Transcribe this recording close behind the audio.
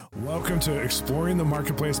Welcome to Exploring the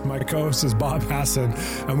Marketplace. My co-host is Bob Hasson,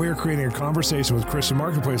 and we are creating a conversation with Christian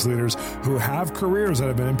marketplace leaders who have careers that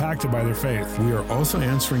have been impacted by their faith. We are also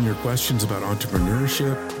answering your questions about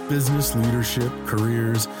entrepreneurship, business leadership,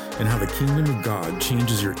 careers, and how the kingdom of God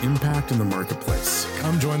changes your impact in the marketplace.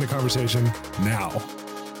 Come join the conversation now.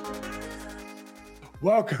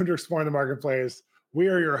 Welcome to Exploring the Marketplace. We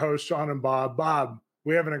are your hosts, Shawn and Bob. Bob,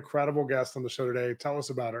 we have an incredible guest on the show today. Tell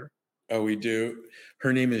us about her. Oh, we do.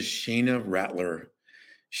 Her name is Shayna Rattler.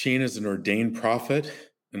 Shayna is an ordained prophet,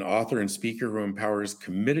 an author and speaker who empowers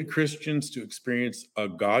committed Christians to experience a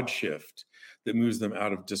God shift that moves them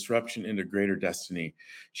out of disruption into greater destiny.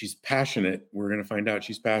 She's passionate. We're going to find out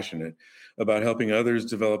she's passionate about helping others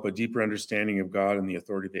develop a deeper understanding of God and the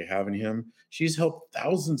authority they have in Him. She's helped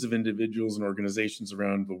thousands of individuals and organizations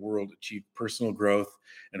around the world achieve personal growth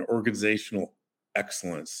and organizational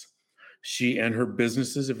excellence. She and her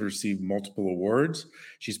businesses have received multiple awards.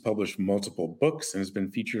 She's published multiple books and has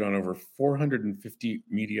been featured on over 450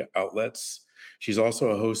 media outlets. She's also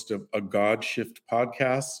a host of a God Shift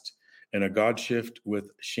podcast and a God Shift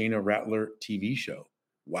with Shayna Rattler TV show.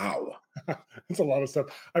 Wow. That's a lot of stuff.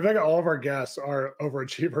 I think all of our guests are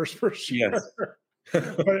overachievers for sure. Yes.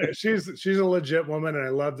 But she's a legit woman, and I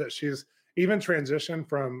love that she's even transitioned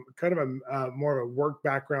from kind of a more of a work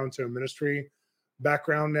background to a ministry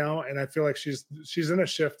background now, and I feel like she's in a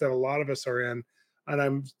shift that a lot of us are in, and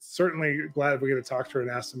I'm certainly glad we get to talk to her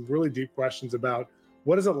and ask some really deep questions about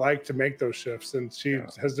what is it like to make those shifts, and she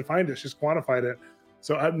has defined it, she's quantified it.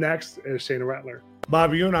 So up next is Shayna Rattler.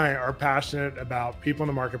 Bob, you and I are passionate about people in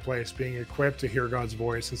the marketplace being equipped to hear God's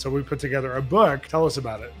voice, and so we put together a book. Tell us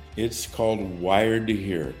about it. It's called Wired to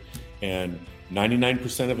Hear, and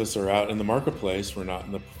 99% of us are out in the marketplace. We're not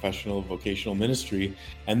in the professional vocational ministry.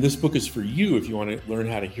 And this book is for you if you want to learn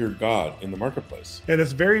how to hear God in the marketplace. And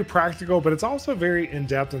it's very practical, but it's also very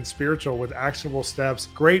in-depth and spiritual with actionable steps,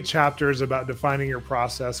 great chapters about defining your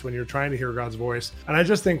process when you're trying to hear God's voice. And I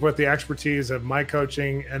just think with the expertise of my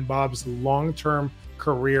coaching and Bob's long-term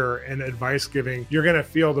career and advice giving, you're going to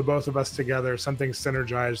feel the both of us together, something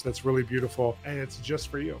synergized that's really beautiful, and it's just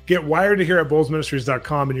for you. Get Wired to Hear at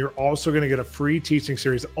bolzministries.com, and you're also going to get a free teaching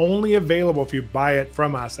series only available if you buy it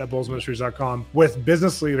from us at bolzministries.com with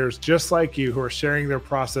business leaders just like you who are sharing their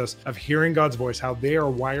process of hearing God's voice, how they are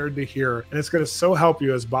wired to hear. And it's going to so help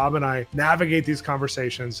you as Bob and I navigate these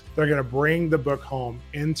conversations. They're going to bring the book home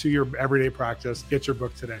into your everyday practice. Get your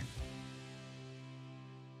book today.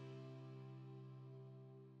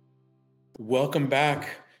 Welcome back.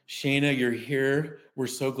 Shayna, you're here. We're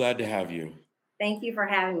so glad to have you. Thank you for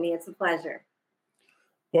having me. It's a pleasure.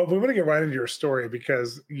 Well, we want to get right into your story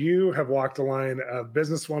because you have walked the line of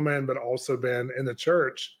businesswoman, but also been in the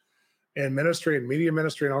church and ministry and media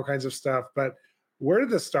ministry and all kinds of stuff. But where did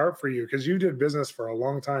this start for you? Because you did business for a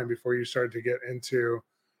long time before you started to get into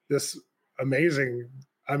this amazing,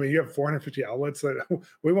 I mean, you have 450 outlets.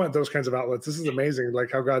 We want those kinds of outlets. This is amazing,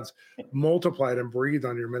 like how God's multiplied and breathed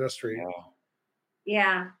on your ministry. Wow.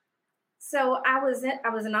 Yeah. So I was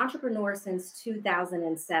an entrepreneur since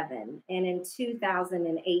 2007. And in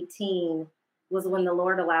 2018 was when the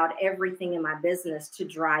Lord allowed everything in my business to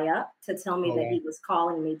dry up to tell me that He was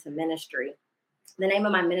calling me to ministry. The name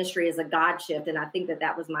of my ministry is A God Shift. And I think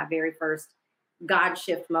that was my very first God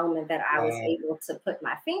shift moment that I was able to put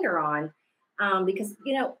my finger on. Because,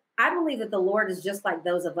 I believe that the Lord is just like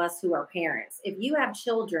those of us who are parents. If you have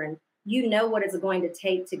children, you know what it's going to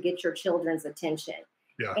take to get your children's attention.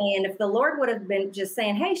 Yeah. And if the Lord would have been just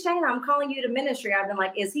saying, hey, Shayna, I'm calling you to ministry, I've been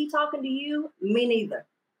like, is He talking to you? Me neither.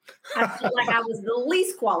 I feel like I was the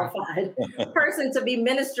least qualified person to be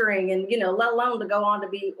ministering and, let alone to go on to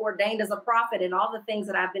be ordained as a prophet and all the things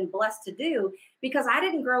that I've been blessed to do because I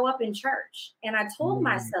didn't grow up in church. And I told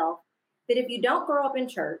myself that if you don't grow up in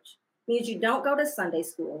church, means you don't go to Sunday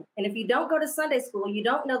school. And if you don't go to Sunday school, you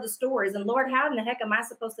don't know the stories. And Lord, how in the heck am I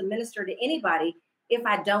supposed to minister to anybody if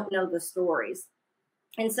I don't know the stories?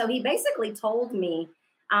 And so He basically told me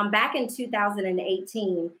back in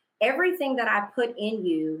 2018, everything that I put in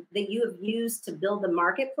you that you have used to build the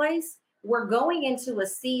marketplace, we're going into a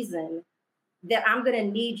season that I'm going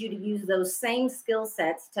to need you to use those same skill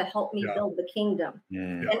sets to help me build the kingdom. Yeah.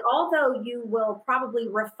 And although you will probably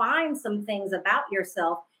refine some things about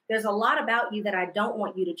yourself, there's a lot about you that I don't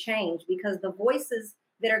want you to change because the voices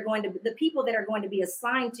that are the people that are going to be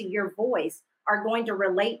assigned to your voice are going to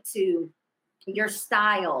relate to your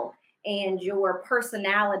style and your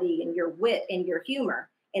personality and your wit and your humor.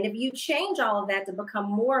 And if you change all of that to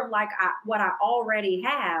become more like what I already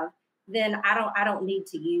have, then I don't need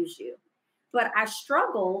to use you. But I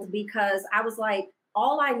struggled because I was like,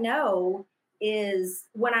 all I know is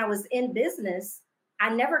when I was in business, I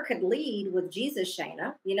never could lead with Jesus,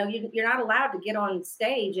 Shayna. You know, you're not allowed to get on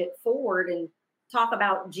stage at Ford and talk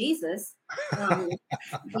about Jesus.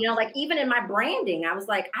 You know, like even in my branding, I was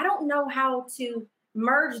like, I don't know how to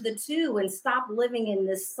merge the two and stop living in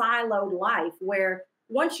this siloed life where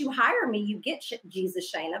once you hire me, you get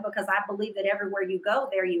Jesus, Shayna, because I believe that everywhere you go,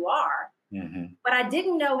 there you are. Mm-hmm. But I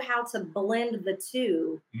didn't know how to blend the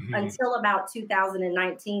two until about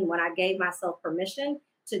 2019 when I gave myself permission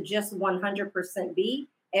to just 100% be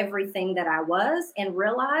everything that I was and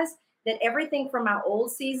realized that everything from my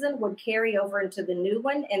old season would carry over into the new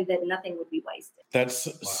one and that nothing would be wasted. That's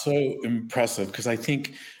so impressive because I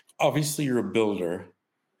think obviously you're a builder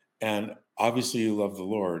and obviously you love the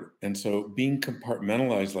Lord. And so being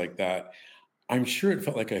compartmentalized like that, I'm sure it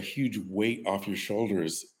felt like a huge weight off your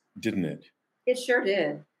shoulders, didn't it? It sure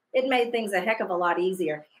did. It made things a heck of a lot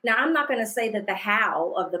easier. Now, I'm not going to say that the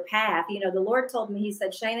how of the path, you know, the Lord told me, he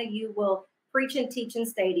said, Shayna, you will preach and teach in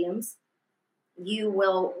stadiums. You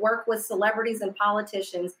will work with celebrities and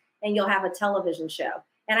politicians, and you'll have a television show.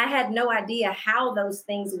 And I had no idea how those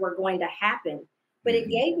things were going to happen, but it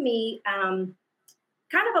gave me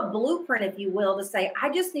kind of a blueprint, if you will, to say, I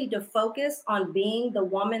just need to focus on being the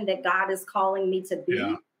woman that God is calling me to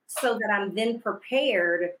be so that I'm then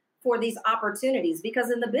prepared for these opportunities.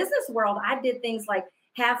 Because in the business world, I did things like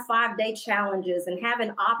have 5-day challenges and have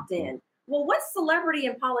an opt-in. Well, what celebrity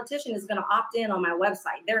and politician is going to opt in on my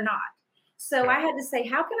website? They're not. So I had to say,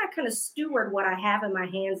 how can I kind of steward what I have in my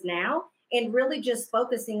hands now and really just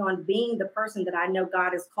focusing on being the person that I know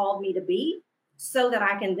God has called me to be so that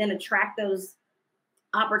I can then attract those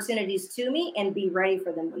opportunities to me and be ready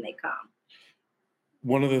for them when they come.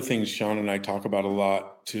 One of the things Shawn and I talk about a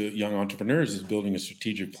lot to young entrepreneurs is building a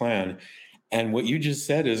strategic plan. And what you just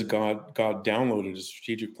said is God downloaded a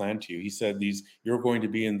strategic plan to you. He said you're going to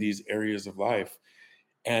be in these areas of life.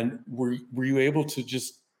 And were you able to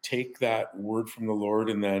just take that word from the Lord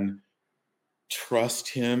and then trust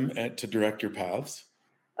him to direct your paths?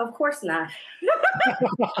 Of course not.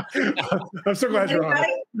 I'm so glad you're on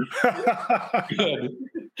it.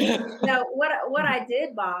 No, what I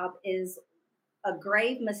did, Bob, is a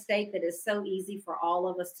grave mistake that is so easy for all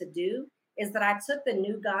of us to do is that I took the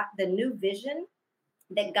new vision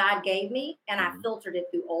that God gave me and I filtered it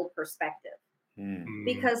through old perspective.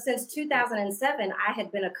 Because since 2007, I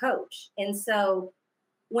had been a coach. And so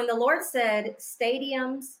when the Lord said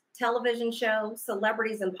stadiums, television shows,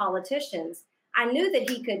 celebrities, and politicians, I knew that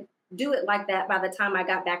he could do it like that by the time I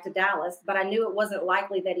got back to Dallas, but I knew it wasn't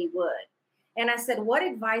likely that he would. And I said, what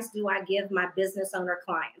advice do I give my business owner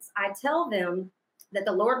clients? I tell them that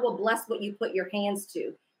the Lord will bless what you put your hands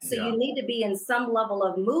to. So you need to be in some level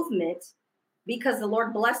of movement because the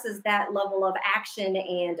Lord blesses that level of action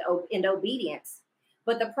and obedience.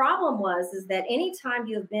 But the problem is that anytime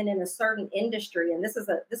you've been in a certain industry, and this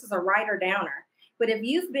is a writer downer, but if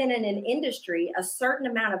you've been in an industry a certain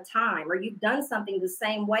amount of time or you've done something the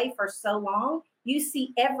same way for so long, you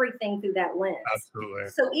see everything through that lens. Absolutely.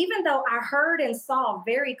 So even though I heard and saw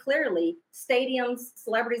very clearly stadiums,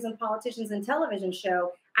 celebrities and politicians and television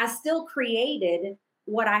show, I still created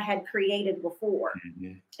what I had created before.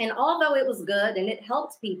 And although it was good and it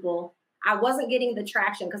helped people, I wasn't getting the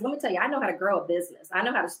traction. Because let me tell you, I know how to grow a business. I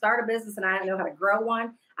know how to start a business and I know how to grow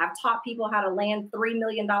one. I've taught people how to land $3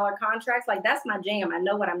 million contracts. Like that's my jam. I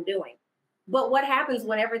know what I'm doing. But what happens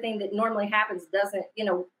when everything that normally happens doesn't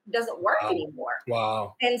work anymore?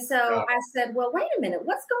 Wow. And so I said, well, wait a minute,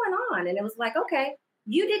 what's going on? And it was like, okay,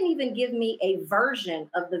 you didn't even give me a version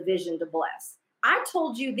of the vision to bless. I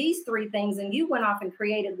told you these 3 things and you went off and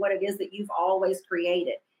created what it is that you've always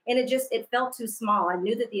created. And it felt too small. I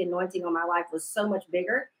knew that the anointing on my life was so much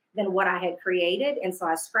bigger than what I had created. And so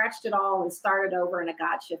I scratched it all and started over and a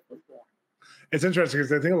God shift was born. It's interesting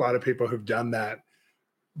because I think a lot of people who've done that,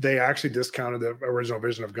 they actually discounted the original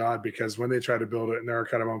vision of God because when they try to build it in their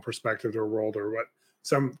kind of own perspective or world or what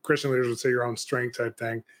some Christian leaders would say your own strength type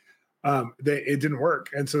thing, it didn't work.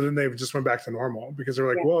 And so then they just went back to normal because they're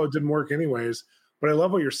like, well, it didn't work anyways. But I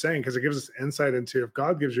love what you're saying because it gives us insight into if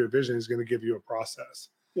God gives you a vision, he's going to give you a process.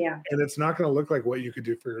 Yeah. And it's not going to look like what you could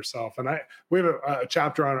do for yourself. And we have a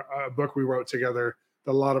chapter on a book we wrote together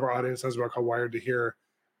that a lot of our audience has about called Wired to Hear.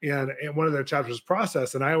 And one of the chapters is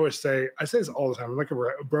process. And I say this all the time. I'm like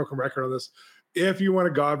a broken record on this. If you want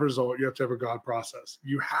a God result, you have to have a God process.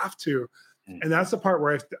 You have to. And that's the part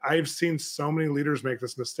where I've seen so many leaders make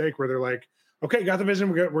this mistake where they're like, okay, got the vision.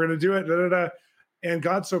 We're going to do it. Da, da, da. And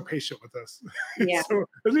God's so patient with us. Yeah.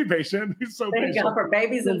 Isn't he patient? He's so Thank patient. God for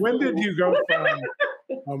babies. So and when fools. did you go from,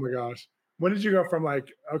 oh my gosh, when did you go from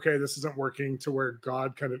like, okay, this isn't working to where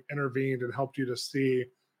God kind of intervened and helped you to see,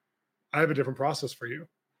 I have a different process for you?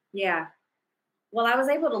 Yeah. Well, I was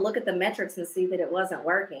able to look at the metrics and see that it wasn't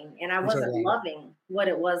working. And I Which I wasn't love. loving what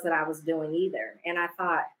it was that I was doing either. And I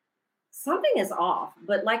thought, something is off.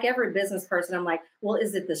 But like every business person, I'm like, well,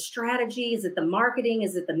 is it the strategy? Is it the marketing?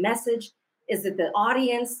 Is it the message? Is it the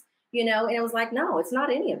audience? And it was like, no, it's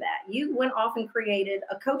not any of that. You went off and created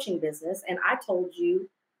a coaching business. And I told you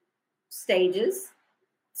stages,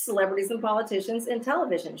 celebrities and politicians, and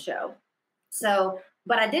television show. So,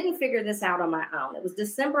 but I didn't figure this out on my own. It was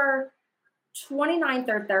December 29th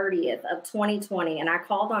or 30th of 2020. And I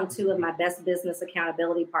called on two of my best business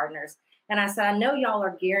accountability partners. And I said, I know y'all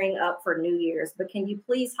are gearing up for New Year's, but can you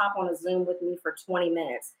please hop on a Zoom with me for 20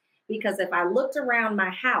 minutes? Because if I looked around my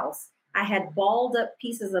house, I had balled up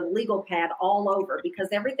pieces of legal pad all over because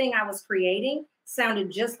everything I was creating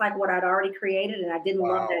sounded just like what I'd already created. And I didn't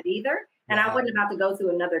love that either. And I wasn't about to go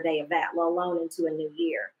through another day of that, let alone into a new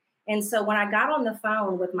year. And so when I got on the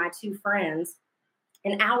phone with my two friends,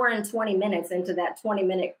 an hour and 20 minutes into that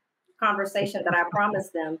 20-minute conversation that I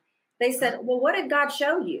promised them, they said, well, what did God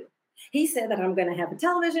show you? He said that I'm going to have a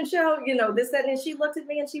television show, this, that. And she looked at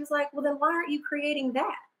me and she was like, well, then why aren't you creating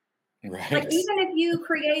that? Right. Like, even if you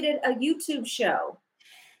created a YouTube show,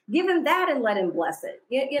 give him that and let him bless it.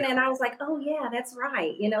 And I was like, oh yeah, that's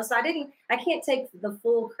right. So I can't take the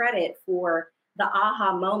full credit for the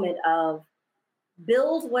aha moment of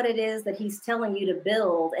build what it is that he's telling you to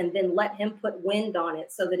build and then let him put wind on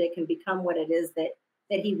it so that it can become what it is that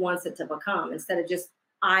he wants it to become, instead of just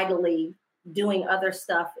idly doing other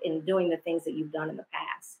stuff and doing the things that you've done in the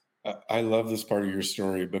past. I love this part of your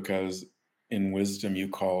story because in wisdom, you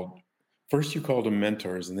called them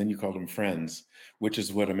mentors and then you called them friends, which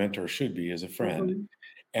is what a mentor should be, as a friend.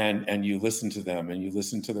 Mm-hmm. And you listen to them and you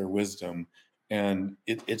listen to their wisdom. And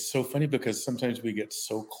it's so funny because sometimes we get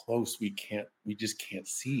so close, we just can't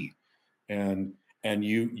see. And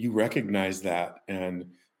you recognize that and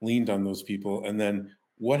leaned on those people. And then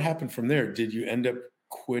what happened from there? Did you end up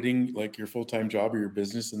quitting like your full-time job or your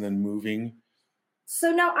business and then moving?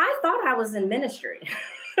 So no, I thought I was in ministry,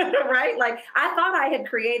 right? Like I thought I had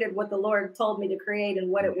created what the Lord told me to create and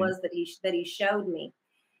what it was that he showed me.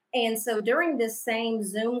 And so during this same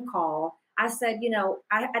Zoom call, I said,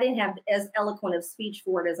 I didn't have as eloquent of speech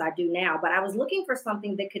for it as I do now, but I was looking for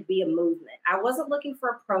something that could be a movement. I wasn't looking for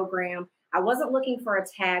a program. I wasn't looking for a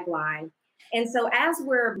tagline. And so as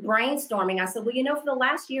we're brainstorming, I said, well, for the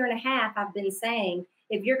last year and a half, I've been saying,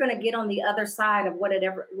 if you're going to get on the other side of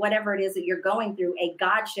whatever it is that you're going through, a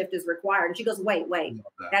God shift is required. And she goes, wait,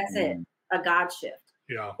 that's it, a God shift.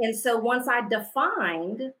 Yeah. And so once I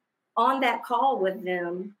defined on that call with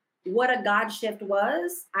them what a God shift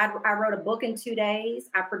was, I wrote a book in 2 days.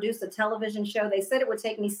 I produced a television show. They said it would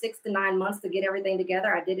take me 6 to 9 months to get everything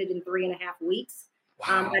together. I did it in 3.5 weeks.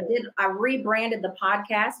 Wow. I rebranded the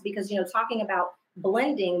podcast because, talking about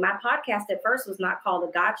blending, my podcast at first was not called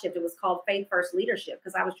The God Shift. It was called Faith First Leadership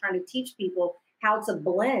because I was trying to teach people how to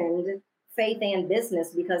blend faith and business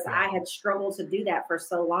because I had struggled to do that for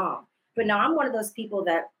so long. But now I'm one of those people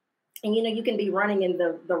that, and you can be running in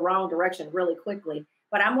the wrong direction really quickly.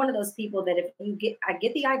 But I'm one of those people that I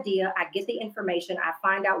get the idea, I get the information, I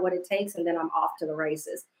find out what it takes, and then I'm off to the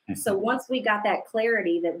races. Mm-hmm. So once we got that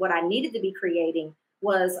clarity that what I needed to be creating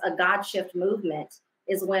was a God shift movement,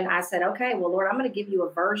 is when I said, okay, well, Lord, I'm going to give you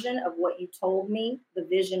a version of what you told me the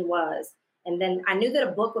vision was. And then I knew that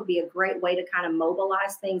a book would be a great way to kind of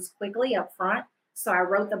mobilize things quickly up front. So I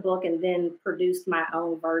wrote the book and then produced my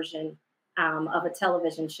own version of a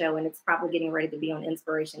television show. And it's probably getting ready to be on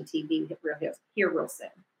Inspiration TV here real soon.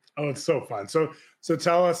 Oh, it's so fun. So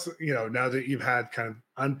tell us, now that you've had kind of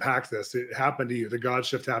unpacked this, it happened to you, the God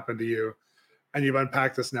shift happened to you, and you've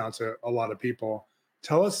unpacked this now to a lot of people.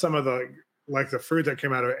 Tell us some of the fruit that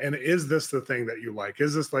came out of it. And is this the thing that you like?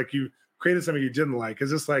 Is this like you created something you didn't like? Is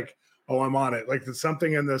this like, oh, I'm on it? Like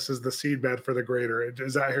something in this is the seedbed for the greater.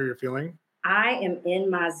 Is that how you're feeling? I am in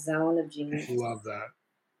my zone of genius. Love that.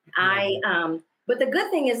 But the good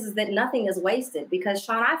thing is that nothing is wasted because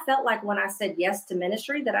Shawn, I felt like when I said yes to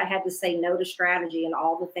ministry that I had to say no to strategy and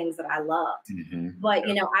all the things that I loved. Mm-hmm. But,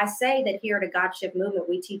 I say that here at a God Shift Movement,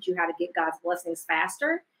 we teach you how to get God's blessings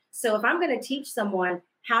faster. So if I'm going to teach someone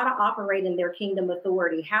how to operate in their kingdom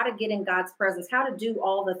authority, how to get in God's presence, how to do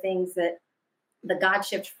all the things that the God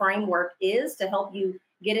Shift framework is to help you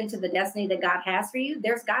get into the destiny that God has for you,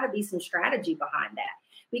 there's got to be some strategy behind that.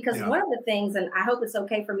 Because one of the things, and I hope it's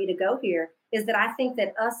okay for me to go here, is that I think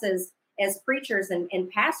that us as preachers and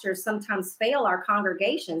pastors sometimes fail our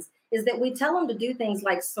congregations, is that we tell them to do things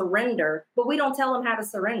like surrender, but we don't tell them how to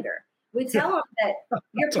surrender. We tell them that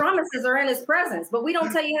your promises are in his presence, but we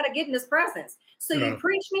don't tell you how to get in his presence. So you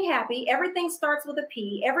preach me happy. Everything starts with a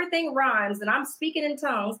P. Everything rhymes, and I'm speaking in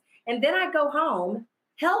tongues. And then I go home,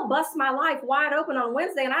 hell busts my life wide open on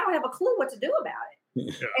Wednesday, and I don't have a clue what to do about it.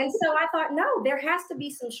 Yeah. And so I thought, no, there has to be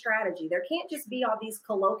some strategy. There can't just be all these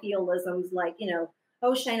colloquialisms like,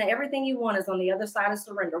 oh, Shayna, everything you want is on the other side of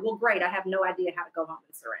surrender. Well, great. I have no idea how to go home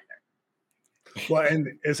and surrender. Well, and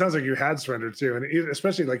it sounds like you had surrendered too. And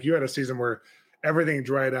especially like you had a season where everything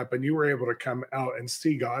dried up and you were able to come out and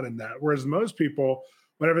see God in that. Whereas most people,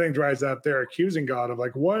 when everything dries up, they're accusing God of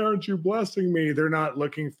like, why aren't you blessing me? They're not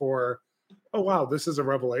looking for, oh, wow, this is a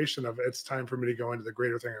revelation of it's time for me to go into the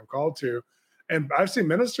greater thing I'm called to. And I've seen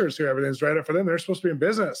ministers who everything's dried up for them. They're supposed to be in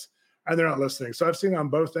business and they're not listening. So I've seen on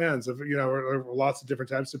both ends of, lots of different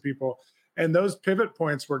types of people. And those pivot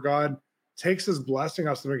points where God takes his blessing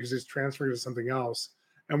off something because he's transferring to something else.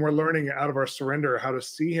 And we're learning out of our surrender how to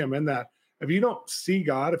see him in that. If you don't see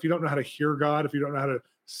God, if you don't know how to hear God, if you don't know how to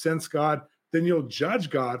sense God, then you'll judge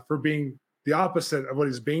God for being the opposite of what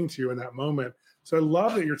he's being to you in that moment. So I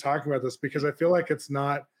love that you're talking about this because I feel like it's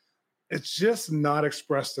just not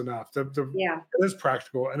expressed enough. It is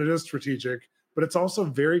practical and it is strategic, but it's also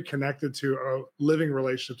very connected to a living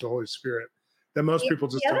relationship to the Holy Spirit that most people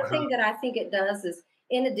just don't have. The other thing that I think it does is,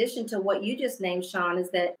 in addition to what you just named, Shawn, is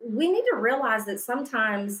that we need to realize that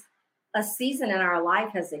sometimes a season in our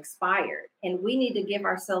life has expired and we need to give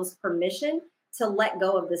ourselves permission to let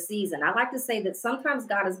go of the season. I like to say that sometimes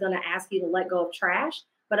God is going to ask you to let go of trash,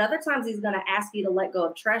 but other times he's going to ask you to let go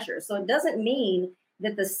of treasure. So it doesn't mean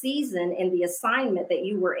that the season and the assignment that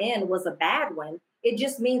you were in was a bad one. It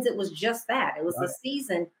just means it was just that. It was a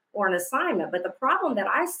season or an assignment. But the problem that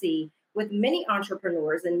I see with many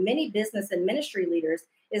entrepreneurs and many business and ministry leaders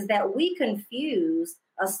is that we confuse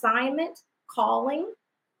assignment, calling,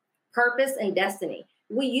 purpose, and destiny.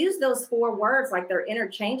 We use those four words like they're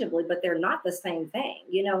interchangeably, but they're not the same thing,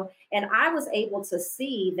 And I was able to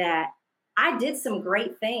see that I did some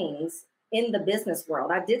great things in the business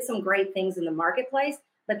world. I did some great things in the marketplace,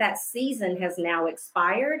 but that season has now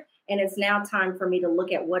expired. And it's now time for me to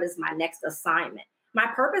look at what is my next assignment. My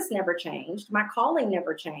purpose never changed. My calling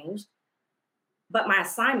never changed, but my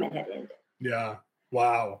assignment had ended. Yeah.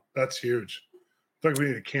 Wow. That's huge. I feel like we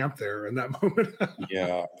need to camp there in that moment.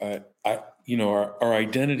 Yeah. Our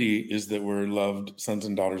identity is that we're loved sons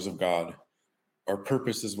and daughters of God. Our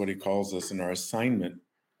purpose is what he calls us. And our assignment,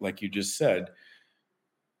 like you just said,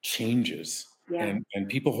 changes. Yeah. And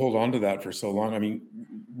people hold on to that for so long. I mean,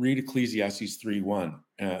 read Ecclesiastes 3:1,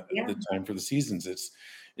 the time for the seasons.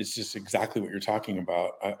 It's just exactly what you're talking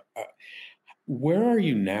about. Where are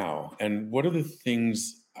you now? And what are the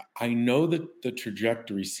things? I know that the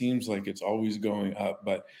trajectory seems like it's always going up,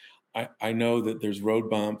 but I know that there's road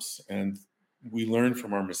bumps and we learn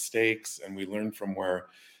from our mistakes and we learn from where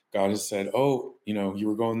God has said, oh, you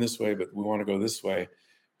were going this way, but we want to go this way.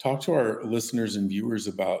 Talk to our listeners and viewers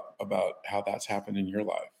about how that's happened in your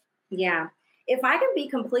life. Yeah. If I can be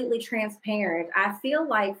completely transparent, I feel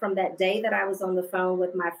like from that day that I was on the phone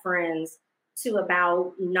with my friends to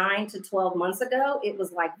about 9 to 12 months ago, it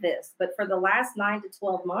was like this. But for the last 9 to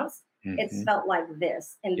 12 months, it's felt like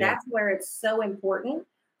this. And that's where it's so important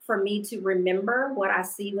for me to remember what I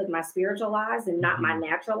see with my spiritual eyes and not my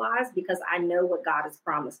natural eyes, because I know what God has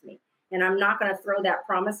promised me. And I'm not going to throw that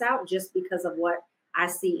promise out just because of what I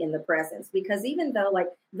see in the presence, because even though like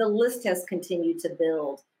the list has continued to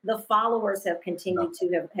build, the followers have continued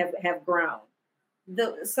to have grown.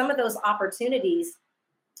 Some of those opportunities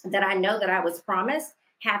that I know that I was promised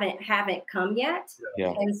haven't come yet.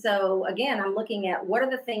 Yeah. And so again, I'm looking at what are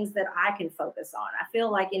the things that I can focus on. I feel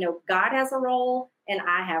like, God has a role and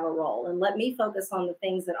I have a role, and let me focus on the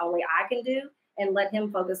things that only I can do and let him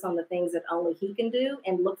focus on the things that only he can do,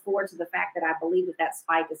 and look forward to the fact that I believe that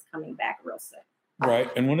spike is coming back real soon.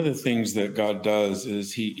 Right. And one of the things that God does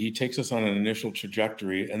is he takes us on an initial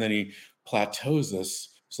trajectory and then he plateaus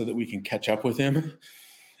us so that we can catch up with him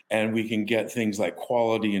and we can get things like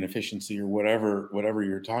quality and efficiency or whatever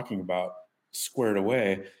you're talking about squared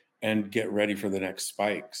away and get ready for the next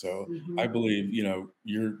spike. So I believe,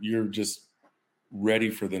 you're just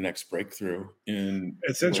ready for the next breakthrough.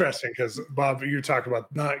 It's interesting because Bob, you talk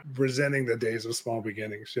about not resenting the days of small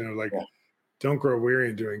beginnings, don't grow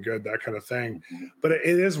weary in doing good, that kind of thing. But it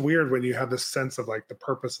is weird when you have this sense of like the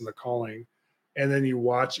purpose and the calling, and then you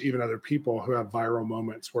watch even other people who have viral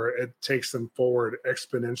moments where it takes them forward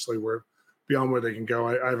exponentially, where beyond where they can go.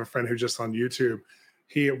 I have a friend who just on YouTube,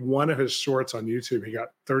 one of his shorts on YouTube, he got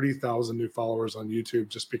 30,000 new followers on YouTube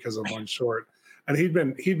just because of one short. And he'd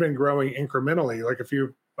been growing incrementally, like a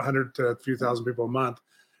few hundred to a few thousand people a month.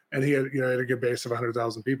 And he had, had a good base of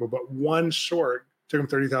 100,000 people, but one short took him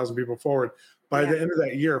 30,000 people forward. By the end of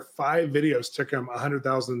that year, 5 videos took him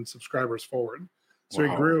 100,000 subscribers forward.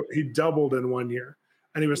 So he doubled in 1 year.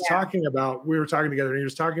 And he was talking about, we were talking together, and he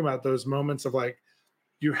was talking about those moments of like,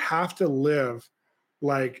 you have to live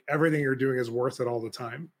like everything you're doing is worth it all the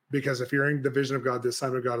time. Because if you're in the vision of God, the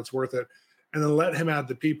assignment of God, it's worth it. And then let him add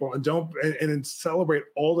the people, and and celebrate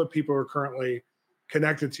all the people who are currently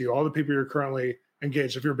connected to you, all the people you're currently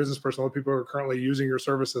engaged. If you're a business person, all the people who are currently using your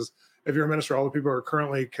services. If you're a minister, all the people who are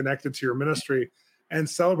currently connected to your ministry, and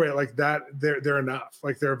celebrate like that. They're enough,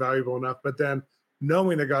 like they're valuable enough. But then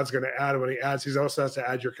knowing that God's going to add, when he adds, he also has to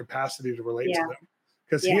add your capacity to relate to them.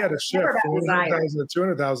 Because he had a shift from 100,000 to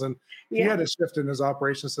 200,000. He had a shift in his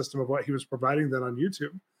operation system of what he was providing then on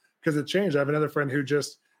YouTube, because it changed. I have another friend who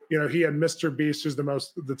just, he had Mr. Beast, who's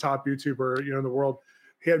the top YouTuber, in the world.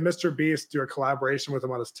 He had Mr. Beast do a collaboration with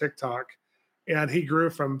him on his TikTok, and he grew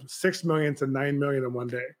from 6 million to 9 million in one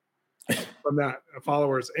day from that,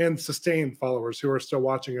 followers, and sustained followers who are still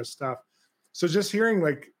watching his stuff. So just hearing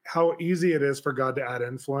like how easy it is for God to add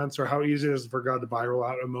influence, or how easy it is for God to viral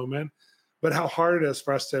out a moment, but how hard it is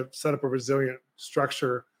for us to set up a resilient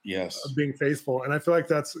structure of being faithful. And I feel like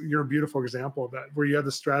you're a beautiful example of that, where you have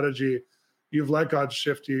the strategy, you've let God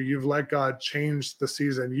shift you, you've let God change the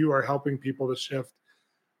season, you are helping people to shift,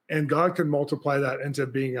 and God can multiply that into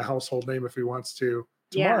being a household name if he wants to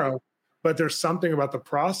tomorrow. But there's something about the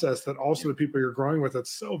process that also the people you're growing with,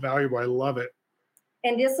 that's so valuable. I love it.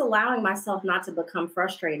 And just allowing myself not to become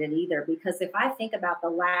frustrated either, because if I think about the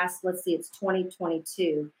last, let's see, it's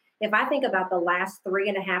 2022. If I think about the last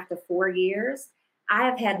 3.5 to 4 years, I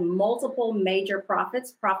have had multiple major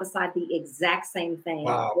prophets prophesied the exact same thing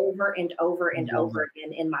over and over and over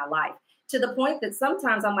again in my life, to the point that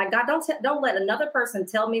sometimes I'm like, God, don't let another person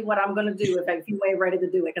tell me what I'm going to do if you ain't ready to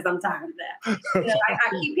do it, because I'm tired of that. I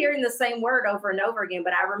keep hearing the same word over and over again.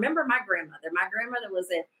 But I remember my grandmother. My grandmother was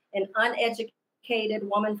an uneducated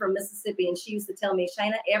woman from Mississippi, and she used to tell me,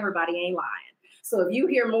 Shayna, everybody ain't lying. So if you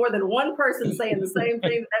hear more than one person saying the same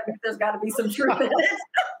thing, that means there's got to be some truth in it.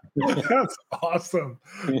 That's awesome.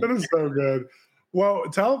 That is so good. Well,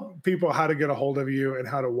 tell people how to get a hold of you, and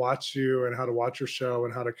how to watch you, and how to watch your show,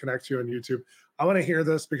 and how to connect to you on YouTube. I want to hear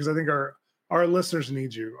this, because I think our listeners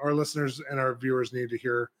need you. Our listeners and our viewers need to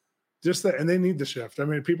hear just that, and they need the shift. I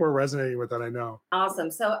mean, people are resonating with that, I know.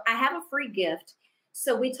 Awesome. So I have a free gift.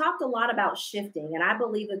 So we talked a lot about shifting, and I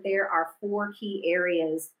believe that there are 4 key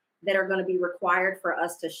areas that are going to be required for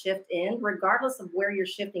us to shift in, regardless of where you're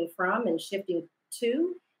shifting from and shifting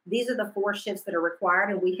to. These are the 4 shifts that are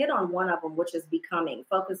required. And we hit on one of them, which is becoming,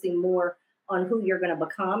 focusing more on who you're going to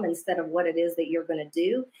become instead of what it is that you're going to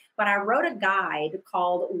do. But I wrote a guide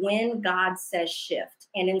called When God Says Shift.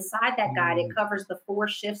 And inside that guide, it covers the 4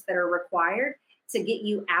 shifts that are required to get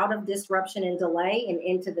you out of disruption and delay and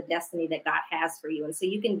into the destiny that God has for you. And so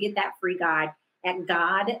you can get that free guide at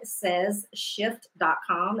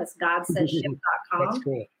godsayshift.com. That's godsayshift.com. That's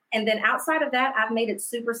cool. And then outside of that, I've made it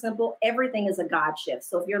super simple. Everything is a God shift.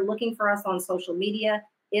 So if you're looking for us on social media,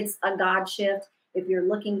 it's a God shift. If you're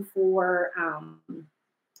looking for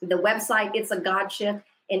the website, it's a God shift.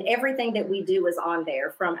 And everything that we do is on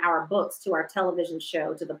there, from our books to our television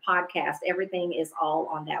show to the podcast. Everything is all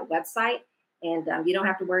on that website. And you don't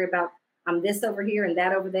have to worry about, I'm this over here and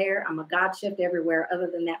that over there. I'm a God shift everywhere,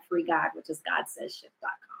 other than that free guide, which is godsayshift.com.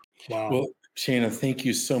 Wow. Well, Shayna, thank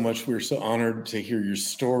you so much. We're so honored to hear your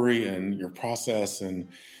story and your process, and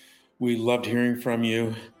we loved hearing from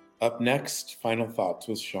you. Up next, final thoughts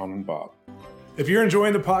with Shawn and Bob. If you're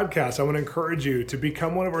enjoying the podcast, I want to encourage you to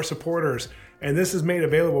become one of our supporters. And this is made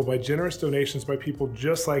available by generous donations by people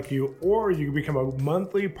just like you, or you can become a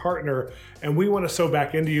monthly partner, and we want to sow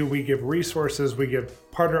back into you. We give resources, we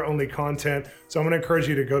give partner-only content. So I'm going to encourage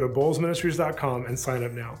you to go to bolzministries.com and sign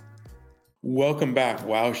up now. Welcome back.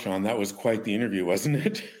 Wow, Shawn, that was quite the interview, wasn't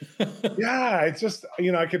it? Yeah, it's just,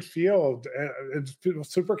 I could feel it's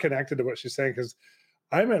super connected to what she's saying, because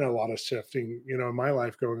I'm in a lot of shifting, in my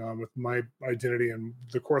life going on with my identity. And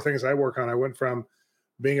the core things I work on, I went from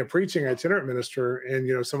being a preaching itinerant minister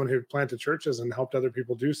and, someone who planted churches and helped other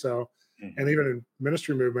people do so. Mm-hmm. And even in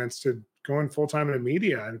ministry movements, to going full-time in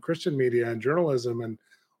media and Christian media and journalism and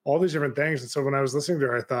all these different things. And so when I was listening to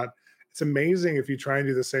her, I thought, it's amazing if you try and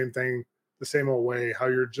do the same thing the same old way, how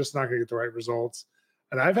you're just not going to get the right results.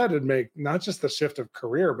 And I've had to make not just the shift of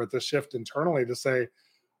career, but the shift internally to say,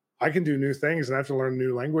 I can do new things, and I have to learn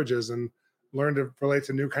new languages and learn to relate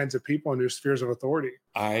to new kinds of people and new spheres of authority.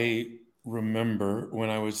 I remember when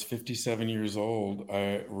I was 57 years old,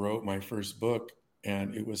 I wrote my first book,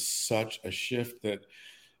 and it was such a shift that,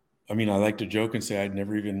 I like to joke and say I'd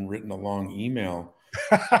never even written a long email,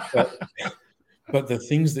 but the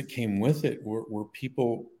things that came with it were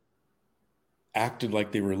people acted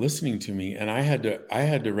like they were listening to me. And I had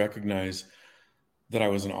to recognize that I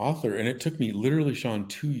was an author. And it took me literally, Shawn,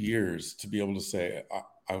 2 years to be able to say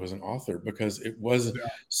I was an author, because it was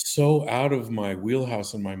so out of my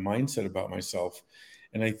wheelhouse and my mindset about myself.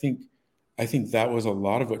 And I think that was a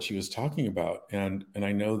lot of what she was talking about. And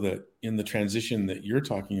I know that in the transition that you're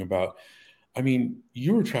talking about, I mean,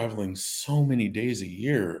 you were traveling so many days a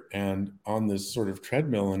year and on this sort of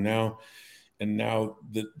treadmill. And now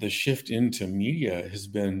the shift into media has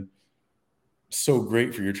been so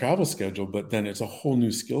great for your travel schedule, but then it's a whole new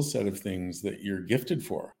skill set of things that you're gifted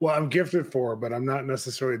for. Well, I'm gifted for, but I'm not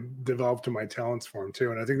necessarily developed to my talents for them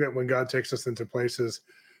too. And I think that when God takes us into places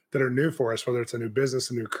that are new for us, whether it's a new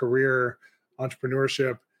business, a new career,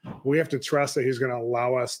 entrepreneurship, we have to trust that he's going to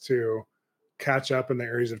allow us to catch up in the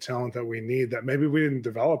areas of talent that we need that maybe we didn't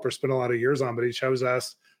develop or spend a lot of years on, but he chose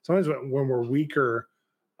us sometimes when we're weaker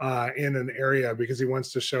in an area, because he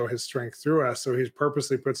wants to show his strength through us. So he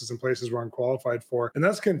purposely puts us in places we're unqualified for. And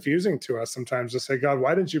that's confusing to us sometimes to say, God,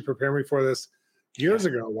 why didn't you prepare me for this years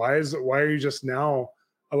ago? Why are you just now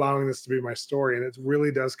allowing this to be my story? And it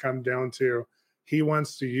really does come down to, he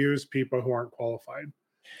wants to use people who aren't qualified.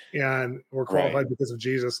 And we're qualified because of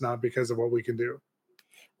Jesus, not because of what we can do.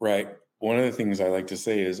 Right. One of the things I like to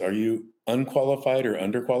say is, are you unqualified or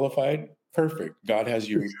underqualified? Perfect. God has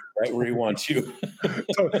you right where he wants you.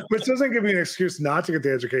 So, which doesn't give me an excuse not to get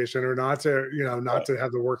the education or not to, not to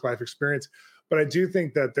have the work-life experience. But I do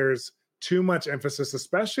think that there's too much emphasis,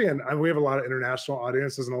 especially and we have a lot of international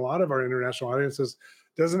audiences, and a lot of our international audiences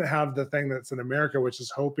doesn't have the thing that's in America, which is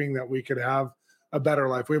hoping that we could have a better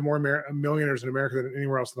life. We have more millionaires in America than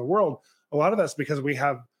anywhere else in the world. A lot of that's because we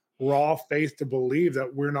have raw faith to believe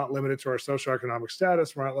that we're not limited to our socioeconomic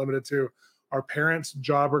status. We're not limited to our parents'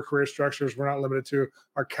 job or career structures. We're not limited to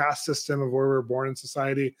our caste system of where we were born in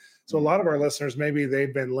society. So a lot of our listeners, maybe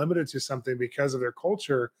they've been limited to something because of their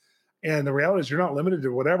culture. And the reality is, you're not limited to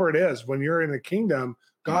whatever it is. When you're in the kingdom,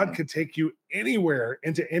 God could take you anywhere,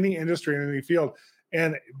 into any industry, in any field.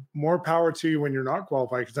 And more power to you when you're not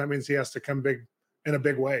qualified, because that means he has to come big in a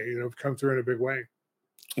big way, come through in a big way.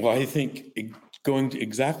 Well, I think going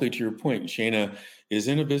exactly to your point, Shayna is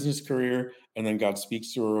in a business career, and then God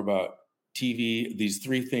speaks to her about TV, these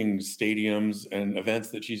three things, stadiums and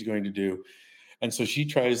events that she's going to do. And so she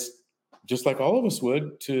tries, just like all of us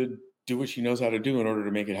would, to do what she knows how to do in order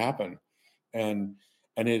to make it happen. And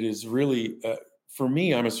it is really, for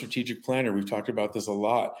me, I'm a strategic planner. We've talked about this a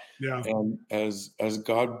lot. Yeah. And as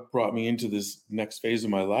God brought me into this next phase of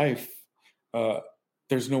my life,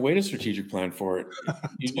 there's no way to strategic plan for it.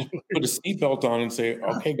 You just put a seatbelt on and say,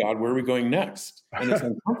 okay, God, where are we going next? And it's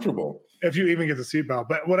uncomfortable. If you even get the seatbelt.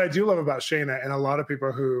 But what I do love about Shayna, and a lot of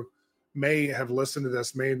people who may have listened to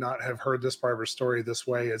this, may not have heard this part of her story this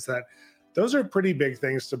way, is that those are pretty big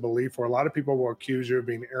things to believe for. A lot of people will accuse you of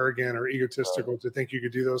being arrogant or egotistical to think you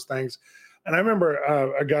could do those things. And I remember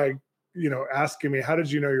a guy, asking me, how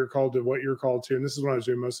did you know you're called to what you're called to? And this is when I was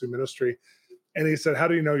doing mostly ministry. And he said, how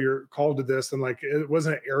do you know you're called to this? And it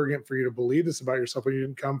wasn't arrogant for you to believe this about yourself, when you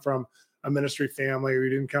didn't come from a ministry family, or you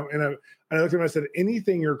didn't come. And I looked at him and I said,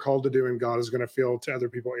 anything you're called to do in God is going to feel to other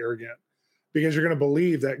people arrogant, because you're going to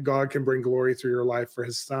believe that God can bring glory through your life for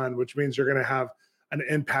his son, which means you're going to have an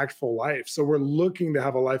impactful life. So we're looking to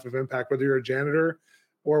have a life of impact, whether you're a janitor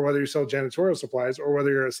or whether you sell janitorial supplies or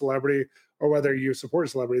whether you're a celebrity or whether you support a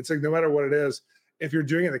celebrity. It's like, no matter what it is, if you're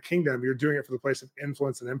doing it in the kingdom, you're doing it for the place of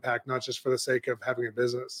influence and impact, not just for the sake of having a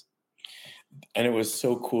business. And it was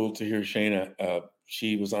so cool to hear Shayna.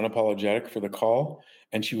 She was unapologetic for the call,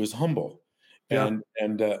 and she was humble. Yeah.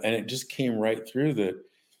 And it just came right through that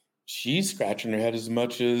she's scratching her head as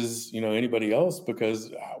much as anybody else,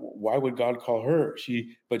 because why would God call her?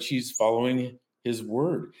 But she's following his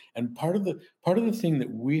word. And part of the thing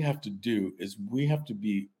that we have to do is we have to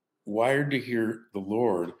be wired to hear the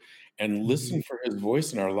Lord and listen for his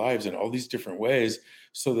voice in our lives in all these different ways,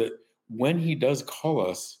 so that when he does call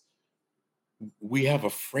us, we have a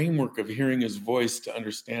framework of hearing his voice to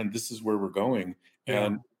understand this is where we're going. Yeah.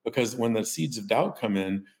 And because when the seeds of doubt come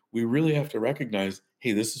in, we really have to recognize,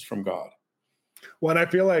 hey, this is from God. Well, and I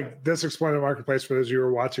feel like this Exploring the Marketplace, for those of you who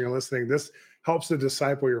are watching and listening, this helps to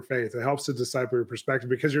disciple your faith. It helps to disciple your perspective,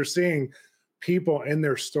 because you're seeing people in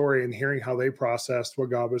their story and hearing how they processed what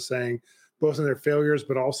God was saying, both in their failures,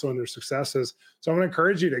 but also in their successes. So I'm going to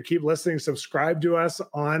encourage you to keep listening. Subscribe to us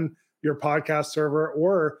on your podcast server,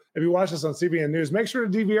 or if you watch us on CBN News, make sure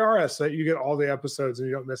to DVR us so that you get all the episodes and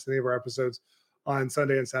you don't miss any of our episodes on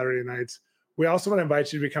Sunday and Saturday nights. We also want to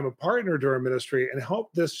invite you to become a partner to our ministry and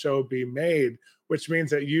help this show be made, which means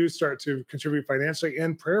that you start to contribute financially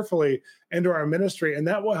and prayerfully into our ministry. And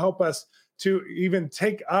that will help us to even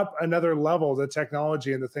take up another level the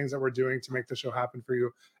technology and the things that we're doing to make the show happen for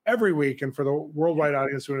you every week. And for the worldwide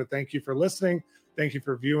audience, we want to thank you for listening. Thank you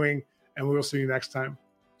for viewing, and we will see you next time.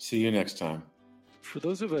 See you next time. For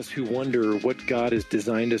those of us who wonder what God has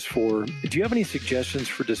designed us for, do you have any suggestions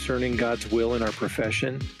for discerning God's will in our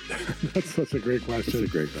profession? That's such a great question. That's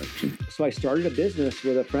a great question. So I started a business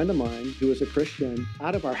with a friend of mine who was a Christian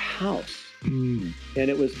out of our house. And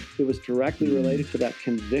it was directly related to that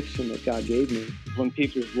conviction that God gave me. When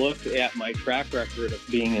people look at my track record of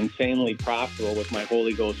being insanely profitable with my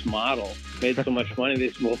Holy Ghost model, made so much money,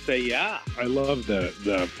 they will say, yeah. I love the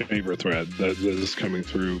favor thread that is coming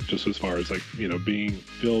through, just as far as being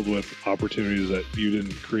filled with opportunities that you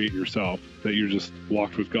didn't create yourself, that you just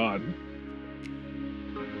walked with God.